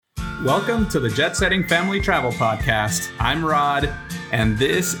Welcome to the Jet Setting Family Travel Podcast. I'm Rod, and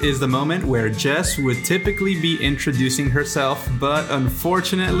this is the moment where Jess would typically be introducing herself, but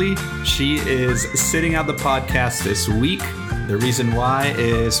unfortunately, she is sitting out the podcast this week. The reason why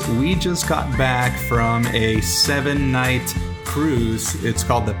is we just got back from a 7-night cruise. It's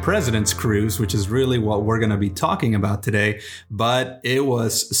called the President's Cruise, which is really what we're going to be talking about today. But it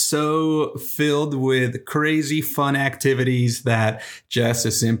was so filled with crazy fun activities that Jess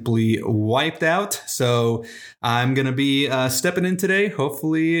is simply wiped out. So I'm going to be stepping in today,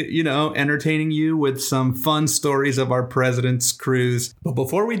 hopefully, entertaining you with some fun stories of our President's Cruise. But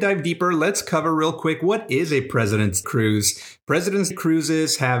before we dive deeper, let's cover real quick, what is a President's Cruise? President's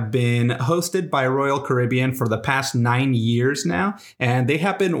Cruises have been hosted by Royal Caribbean for the past 9 years now, and they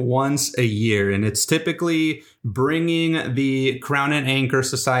happen once a year. And it's typically bringing the Crown and Anchor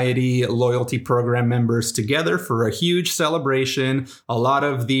Society loyalty program members together for a huge celebration. A lot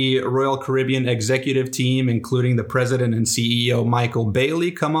of the Royal Caribbean executive team, including the president and CEO Michael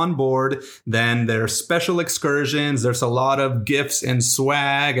Bailey, come on board. Then there's special excursions. There's a lot of gifts and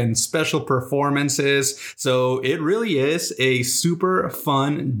swag and special performances. So it really is a super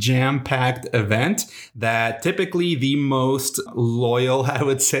fun, jam-packed event that typically the most loyal, I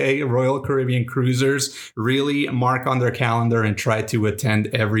would say, Royal Caribbean cruisers really mark on their calendar and try to attend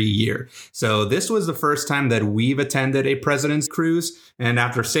every year. So this was the first time that we've attended a President's Cruise. And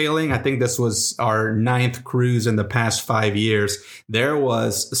after sailing, I think this was our 9th cruise in the past 5 years. There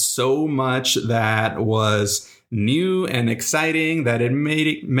was so much that was new and exciting that it made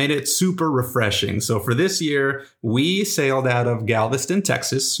it super refreshing. So for this year, we sailed out of Galveston,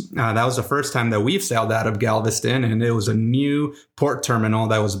 Texas. That was the first time that we've sailed out of Galveston, and it was a new port terminal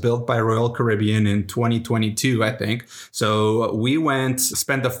that was built by Royal Caribbean in 2022, I think. So we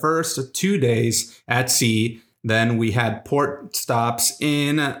spent the first 2 days at sea. Then we had port stops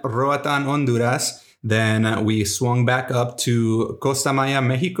in Roatan, Honduras. Then we swung back up to Costa Maya,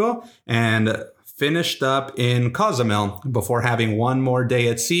 Mexico, and finished up in Cozumel before having one more day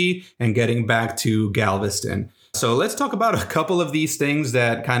at sea and getting back to Galveston. So let's talk about a couple of these things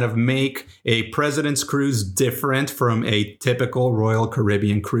that kind of make a President's Cruise different from a typical Royal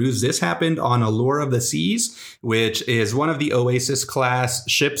Caribbean cruise. This happened on Allure of the Seas, which is one of the Oasis class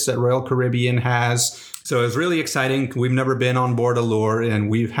ships that Royal Caribbean has. So it was really exciting. We've never been on board Allure, and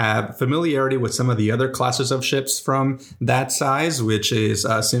we've had familiarity with some of the other classes of ships from that size, which is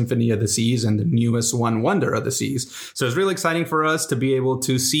Symphony of the Seas and the newest one, Wonder of the Seas. So it's really exciting for us to be able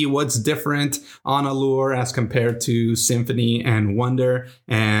to see what's different on Allure as compared to Symphony and Wonder,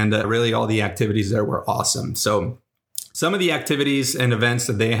 and really all the activities there were awesome. So some of the activities and events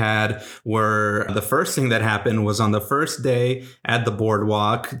that they had were, the first thing that happened was on the first day at the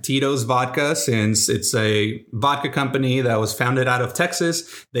boardwalk, Tito's Vodka, since it's a vodka company that was founded out of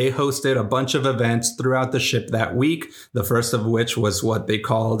Texas, they hosted a bunch of events throughout the ship that week. The first of which was what they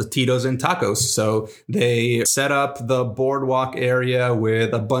called Tito's and Tacos. So they set up the boardwalk area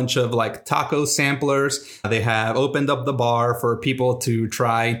with a bunch of taco samplers. They have opened up the bar for people to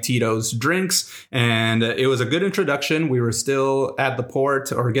try Tito's drinks, and it was a good introduction. We were still at the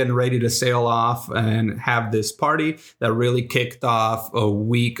port or getting ready to sail off and have this party that really kicked off a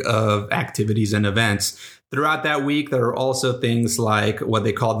week of activities and events. Throughout that week, there are also things like what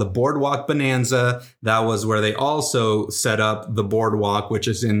they call the Boardwalk Bonanza. That was where they also set up the boardwalk, which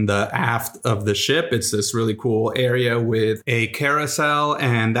is in the aft of the ship. It's this really cool area with a carousel,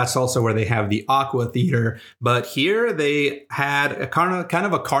 and that's also where they have the Aqua Theater. But here they had a kind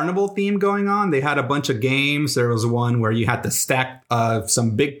of a carnival theme going on. They had a bunch of games. There was one where you had to stack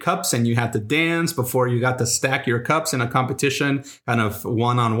some big cups and you had to dance before you got to stack your cups in a competition, kind of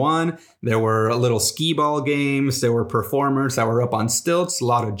one-on-one. There were little skee ball games. There were performers that were up on stilts, a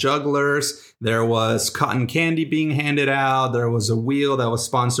lot of jugglers. There was cotton candy being handed out. There was a wheel that was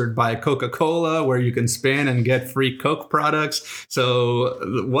sponsored by Coca-Cola where you can spin and get free Coke products.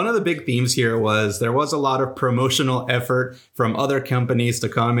 So one of the big themes here was there was a lot of promotional effort from other companies to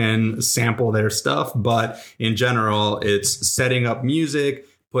come and sample their stuff. But in general, it's setting up music,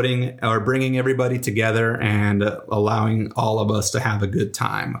 bringing everybody together and allowing all of us to have a good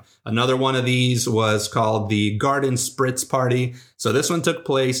time. Another one of these was called the Garden Spritz Party. So this one took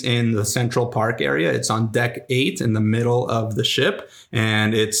place in the Central Park area. It's on deck 8 in the middle of the ship.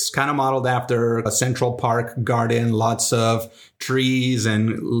 And it's kind of modeled after a Central Park garden, lots of trees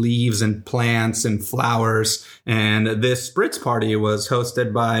and leaves and plants and flowers. And this Spritz party was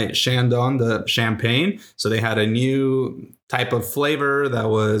hosted by Chandon, the champagne. So they had a new type of flavor that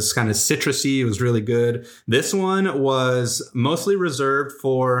was kind of citrusy. It was really good. This one was mostly reserved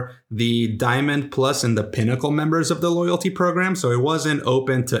for the Diamond Plus and the Pinnacle members of the loyalty program. So it wasn't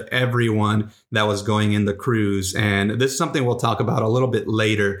open to everyone that was going in the cruise. And this is something we'll talk about a little bit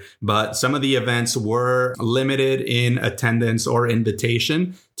later, but some of the events were limited in attendance or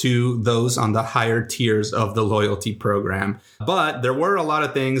invitation to those on the higher tiers of the loyalty program. But there were a lot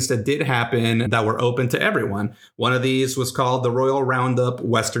of things that did happen that were open to everyone. One of these was called the Royal Roundup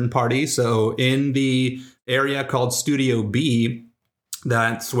Western Party. So in the area called Studio B,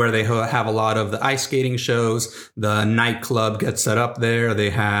 that's where they have a lot of the ice skating shows. The nightclub gets set up there. They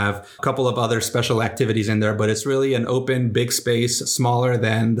have a couple of other special activities in there, but it's really an open, big space, smaller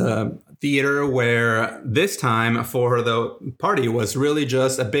than the theater, where this time for the party was really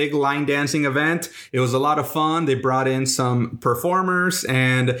just a big line dancing event. It was a lot of fun. They brought in some performers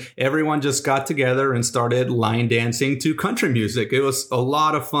and everyone just got together and started line dancing to country music. It was a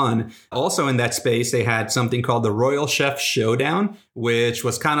lot of fun. Also in that space, they had something called the Royal Chef Showdown, which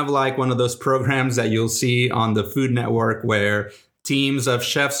was kind of like one of those programs that you'll see on the Food Network where teams of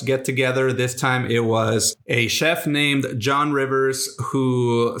chefs get together. This time it was a chef named John Rivers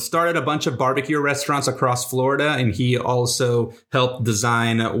who started a bunch of barbecue restaurants across Florida. And he also helped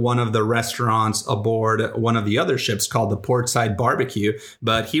design one of the restaurants aboard one of the other ships called the Portside Barbecue.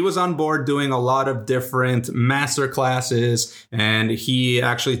 But he was on board doing a lot of different master classes. And he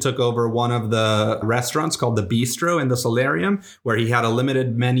actually took over one of the restaurants called the Bistro in the Solarium, where he had a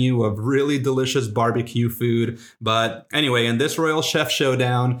limited menu of really delicious barbecue food. But anyway, in this Royal Chef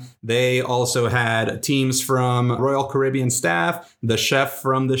Showdown, they also had teams from Royal Caribbean staff, the chef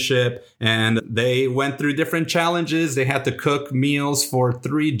from the ship, and they went through different challenges. They had to cook meals for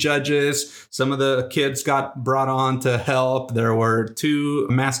 3 judges. Some of the kids got brought on to help. There were 2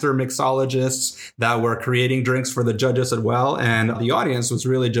 master mixologists that were creating drinks for the judges as well. And the audience was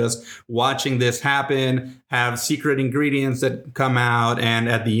really just watching this happen, have secret ingredients that come out. And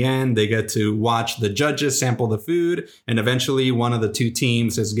at the end, they get to watch the judges sample the food. And eventually one of the 2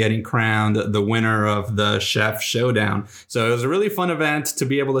 teams is getting crowned the winner of the Chef Showdown. So it was a really fun event to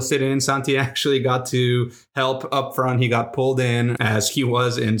be able to sit in. Santi actually got to help up front. He got pulled in as he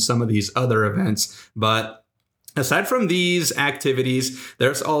was in some of these other events. But aside from these activities,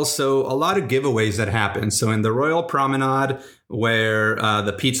 there's also a lot of giveaways that happen. So in the Royal Promenade, where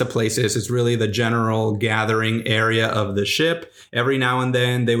the pizza place is, it's really the general gathering area of the ship. Every now and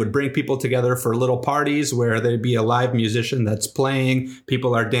then they would bring people together for little parties where there'd be a live musician that's playing.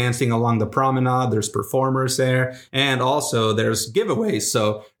 People are dancing along the promenade. There's performers there. And also there's giveaways.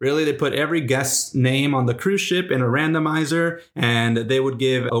 So really they put every guest's name on the cruise ship in a randomizer, and they would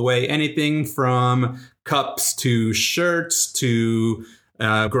give away anything from cups to shirts to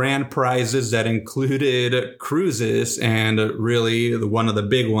grand prizes that included cruises. And really one of the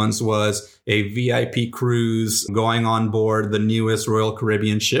big ones was a VIP cruise going on board the newest Royal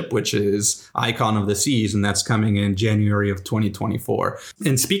Caribbean ship, which is Icon of the Seas, and that's coming in January of 2024.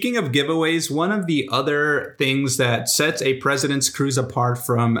 And speaking of giveaways, one of the other things that sets a President's Cruise apart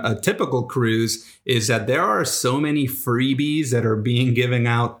from a typical cruise is that there are so many freebies that are being given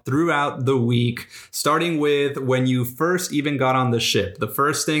out throughout the week, starting with when you first even got on the ship. The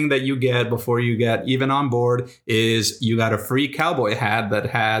first thing that you get before you get even on board is you got a free cowboy hat that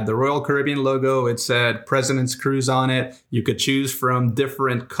had the Royal Caribbean logo. It said President's Cruise on it. You could choose from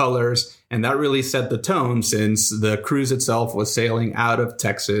different colors, and that really set the tone since the cruise itself was sailing out of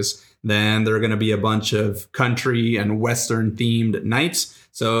Texas. Then there are going to be a bunch of country and Western themed nights.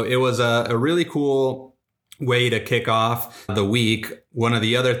 So it was a really cool way to kick off the week. One of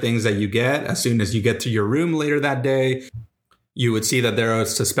the other things that you get as soon as you get to your room later that day, you would see that there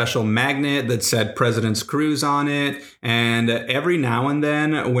was a special magnet that said President's Cruise on it. And every now and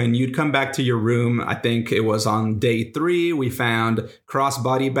then when you'd come back to your room, I think it was on day 3, we found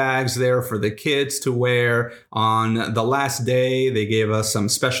crossbody bags there for the kids to wear. On the last day, they gave us some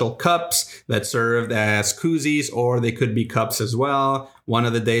special cups that served as koozies, or they could be cups as well. One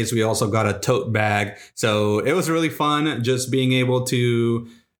of the days we also got a tote bag. So it was really fun just being able to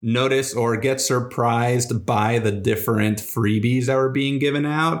notice or get surprised by the different freebies that were being given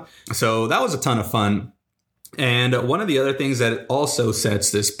out. So that was a ton of fun. And one of the other things that also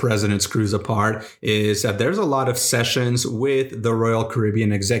sets this President's Cruise apart is that there's a lot of sessions with the Royal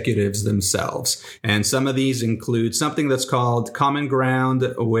Caribbean executives themselves. And some of these include something that's called Common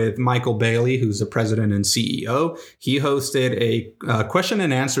Ground with Michael Bailey, who's the president and CEO. He hosted a question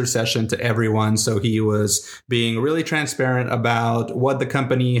and answer session to everyone. So he was being really transparent about what the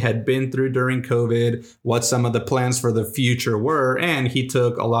company had been through during COVID, what some of the plans for the future were. And he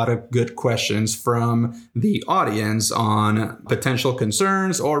took a lot of good questions from the the audience on potential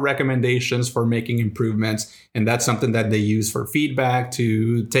concerns or recommendations for making improvements. And that's something that they use for feedback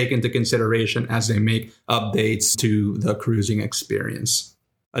to take into consideration as they make updates to the cruising experience.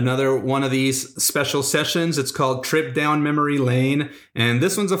 Another one of these special sessions, it's called Trip Down Memory Lane. And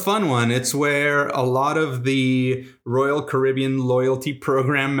this one's a fun one. It's where a lot of the Royal Caribbean Loyalty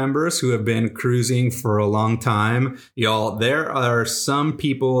Program members who have been cruising for a long time, y'all, there are some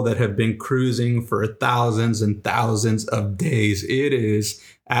people that have been cruising for thousands and thousands of days. It is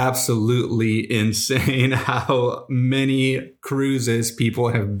absolutely insane how many cruises people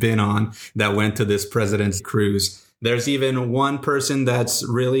have been on that went to this President's Cruise. There's even one person that's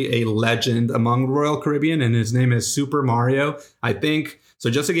really a legend among Royal Caribbean, and his name is Super Mario. I think, so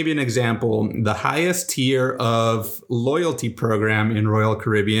just to give you an example, the highest tier of loyalty program in Royal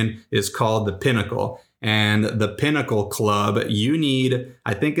Caribbean is called the Pinnacle. And the Pinnacle Club, you need,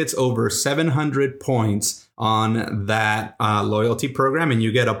 I think it's over 700 points on that loyalty program, and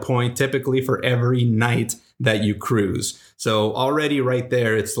you get a point typically for every night that you cruise. So already right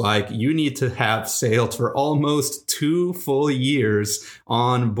there, it's like you need to have sailed for almost 2 full years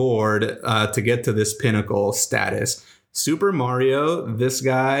on board to get to this Pinnacle status. Super Mario, this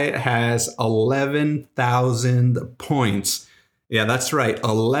guy has 11,000 points. Yeah, that's right.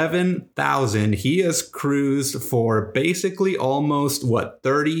 11,000. He has cruised for basically almost,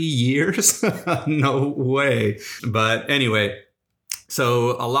 30 years? No way. But anyway,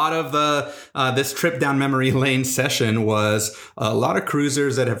 so a lot of this trip down memory lane session was a lot of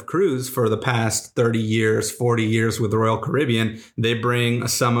cruisers that have cruised for the past 30 years, 40 years with the Royal Caribbean. They bring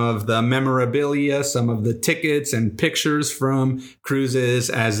some of the memorabilia, some of the tickets and pictures from cruises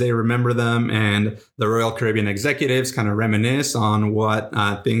as they remember them. And the Royal Caribbean executives kind of reminisce on what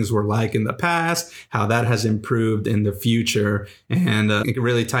things were like in the past, how that has improved in the future. And it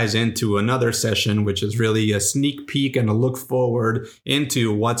really ties into another session, which is really a sneak peek and a look forward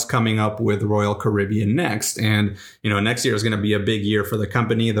into what's coming up with Royal Caribbean next. And, next year is going to be a big year for the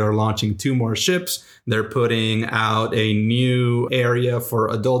company. They're launching 2 more ships. They're putting out a new area for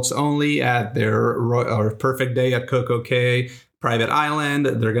adults only at their Perfect Day at Coco Cay private island.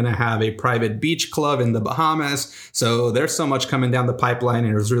 They're going to have a private beach club in the Bahamas. So there's so much coming down the pipeline,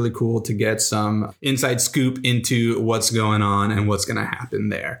 and it was really cool to get some inside scoop into what's going on and what's going to happen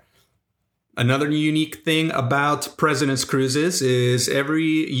there. Another unique thing about President's Cruises is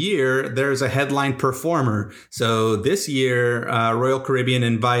every year there's a headline performer. So this year, Royal Caribbean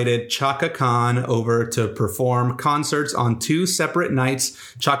invited Chaka Khan over to perform concerts on 2 separate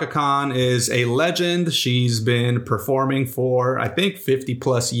nights. Chaka Khan is a legend. She's been performing for, I think, 50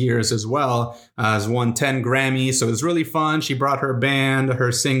 plus years as well. Has won 10 Grammys. So it was really fun. She brought her band,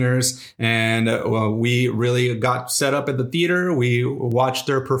 her singers, and we really got set up at the theater. We watched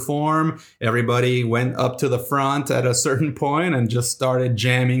her perform. Everybody went up to the front at a certain point and just started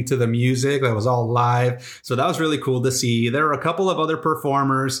jamming to the music. That was all live. So that was really cool to see. There are a couple of other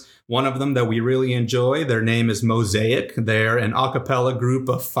performers. One of them that we really enjoy, their name is Mosaic. They're an a cappella group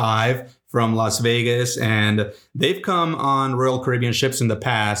of 5 from Las Vegas, and they've come on Royal Caribbean ships in the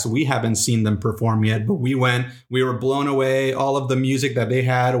past. We haven't seen them perform yet, but we were blown away. All of the music that they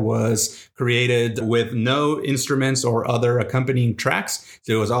had was created with no instruments or other accompanying tracks.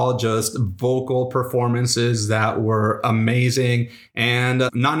 So it was all just vocal performances that were amazing, and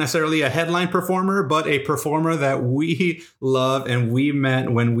not necessarily a headline performer, but a performer that we love and we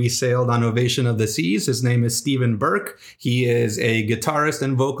met when we sailed on Ovation of the Seas. His name is Stephen Burke. He is a guitarist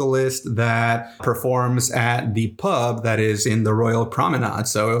and vocalist that performs at the pub that is in the Royal Promenade.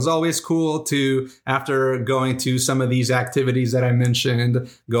 So it was always cool to, after going to some of these activities that I mentioned,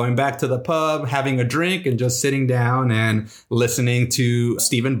 going back to the pub, having a drink and just sitting down and listening to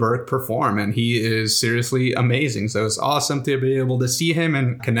Stephen Burke perform. And he is seriously amazing. So it's awesome to be able to see him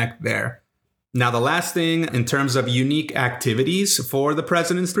and connect there. Now, the last thing in terms of unique activities for the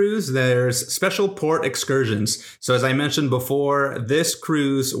President's Cruise, there's special port excursions. So as I mentioned before, this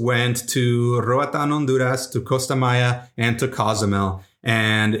cruise went to Roatán, Honduras, to Costa Maya, and to Cozumel.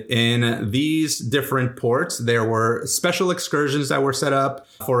 And in these different ports, there were special excursions that were set up.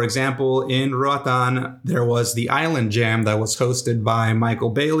 For example, in Roatán, there was the Island Jam that was hosted by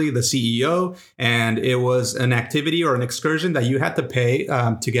Michael Bailey, the CEO. And it was an activity or an excursion that you had to pay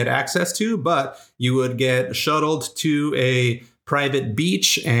to get access to, but you would get shuttled to a private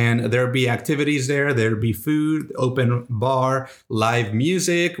beach, and there'd be activities there. There'd be food, open bar, live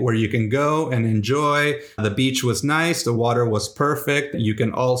music where you can go and enjoy. The beach was nice. The water was perfect. You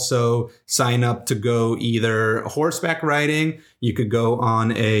can also sign up to go either horseback riding. You could go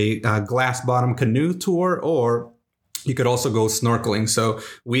on a glass bottom canoe tour, or You could also go snorkeling. So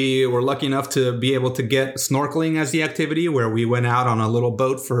we were lucky enough to be able to get snorkeling as the activity, where we went out on a little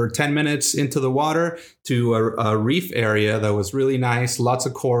boat for 10 minutes into the water to a reef area that was really nice, lots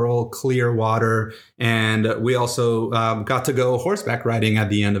of coral, clear water. And we also got to go horseback riding at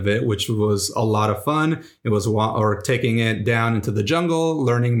the end of it, which was a lot of fun. It was taking it down into the jungle,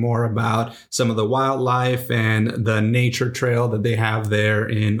 learning more about some of the wildlife and the nature trail that they have there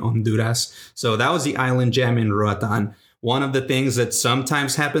in Honduras. So that was the Island Jam in Roatan. One of the things that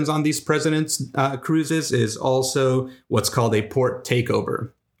sometimes happens on these presidents' cruises is also what's called a port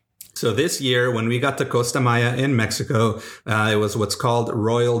takeover. So this year, when we got to Costa Maya in Mexico, it was what's called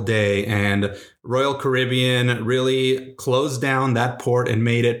Royal Day, and Royal Caribbean really closed down that port and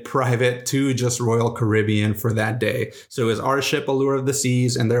made it private to just Royal Caribbean for that day. So it was our ship, Allure of the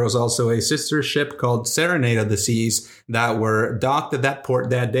Seas, and there was also a sister ship called Serenade of the Seas that were docked at that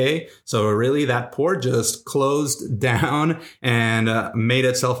port that day. So really that port just closed down and made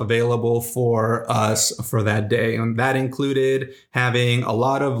itself available for us for that day. And that included having a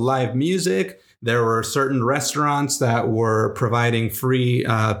lot of live music. There were certain restaurants that were providing free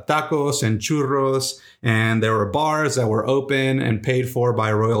tacos and churros, and there were bars that were open and paid for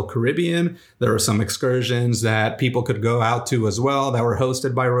by Royal Caribbean. There were some excursions that people could go out to as well that were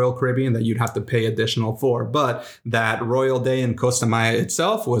hosted by Royal Caribbean that you'd have to pay additional for. But that Royal Day in Costa Maya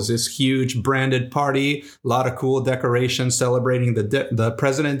itself was this huge branded party, a lot of cool decorations celebrating the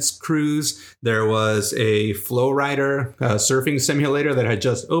President's Cruise. There was a flow rider, surfing simulator that had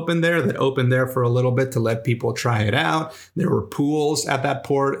just opened there for a little bit to let people try it out. There were pools at that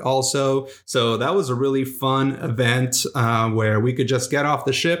port also. So that was a really fun event where we could just get off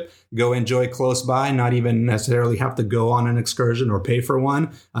the ship, go enjoy close by, not even necessarily have to go on an excursion or pay for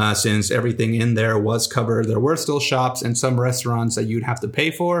one, since everything in there was covered. There were still shops and some restaurants that you'd have to pay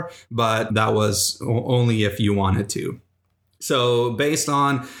for, but that was only if you wanted to. So based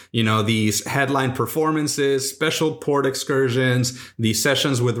on, these headline performances, special port excursions, the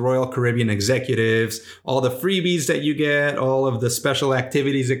sessions with Royal Caribbean executives, all the freebies that you get, all of the special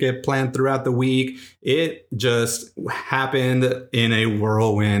activities that get planned throughout the week, it just happened in a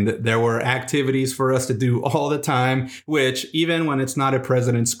whirlwind. There were activities for us to do all the time, which even when it's not a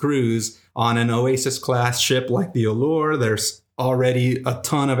President's Cruise, on an Oasis class ship like the Allure, there's already a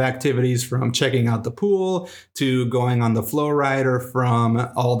ton of activities, from checking out the pool to going on the flow rider, from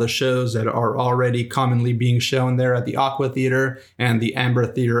all the shows that are already commonly being shown there at the Aqua Theater and the Amber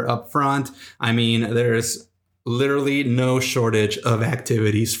Theater up front. I mean, there's literally no shortage of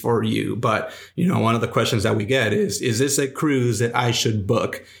activities for you. But, one of the questions that we get is this a cruise that I should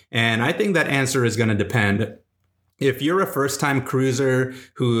book? And I think that answer is going to depend. If you're a first-time cruiser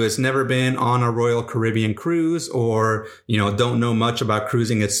who has never been on a Royal Caribbean cruise, or, don't know much about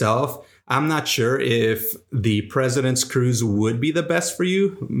cruising itself, I'm not sure if the President's Cruise would be the best for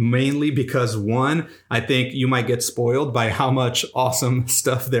you, mainly because, one, I think you might get spoiled by how much awesome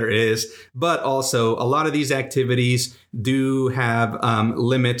stuff there is. But also, a lot of these activities do have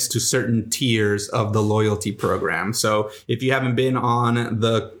limits to certain tiers of the loyalty program. So if you haven't been on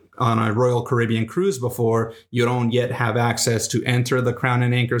a Royal Caribbean cruise before, you don't yet have access to enter the Crown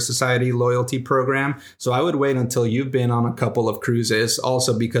and Anchor Society loyalty program. So I would wait until you've been on a couple of cruises,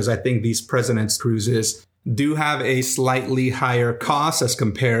 also because I think these President's Cruises do have a slightly higher cost as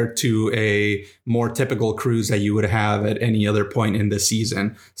compared to a more typical cruise that you would have at any other point in the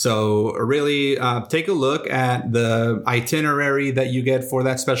season. So really take a look at the itinerary that you get for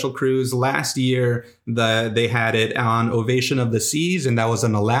that special cruise. Last year, they had it on Ovation of the Seas, and that was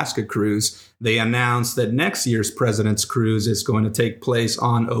an Alaska cruise. They announced that next year's President's Cruise is going to take place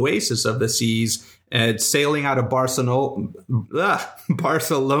on Oasis of the Seas. It's sailing out of Barcelona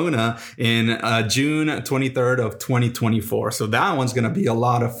in June 23rd of 2024. So that one's going to be a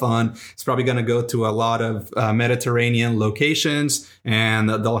lot of fun. It's probably going to go to a lot of Mediterranean locations,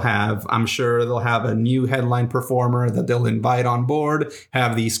 and I'm sure they'll have a new headline performer that they'll invite on board,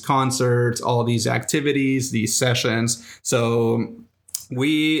 have these concerts, all these activities, these sessions. So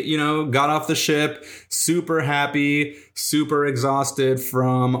we, got off the ship super happy, super exhausted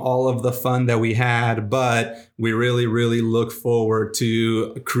from all of the fun that we had, but we really, really look forward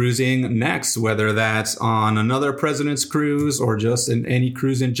to cruising next, whether that's on another President's Cruise or just in any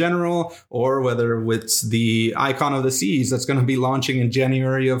cruise in general, or whether it's the Icon of the Seas that's going to be launching in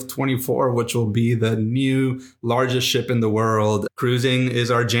January of 24, which will be the new largest ship in the world. Cruising is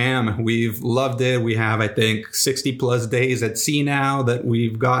our jam. We've loved it. We have, I think, 60 plus days at sea now that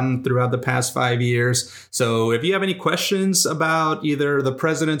we've gotten throughout the past 5 years. So if you have any questions about either the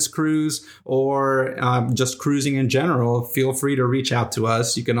President's Cruise or just cruising cruising in general, feel free to reach out to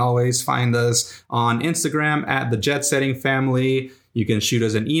us. You can always find us on Instagram at the Jet Setting Family. You can shoot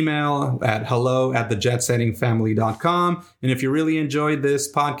us an email at hello@thejetsettingfamily.com. And if you really enjoyed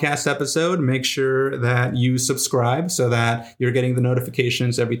this podcast episode, make sure that you subscribe so that you're getting the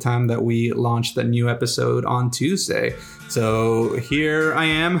notifications every time that we launch the new episode on Tuesday. So here I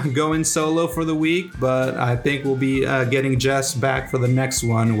am going solo for the week, but I think we'll be getting Jess back for the next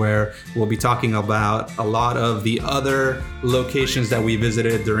one, where we'll be talking about a lot of the other locations that we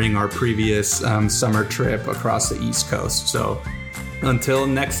visited during our previous summer trip across the East Coast. So until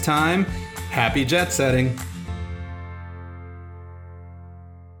next time, happy jet setting.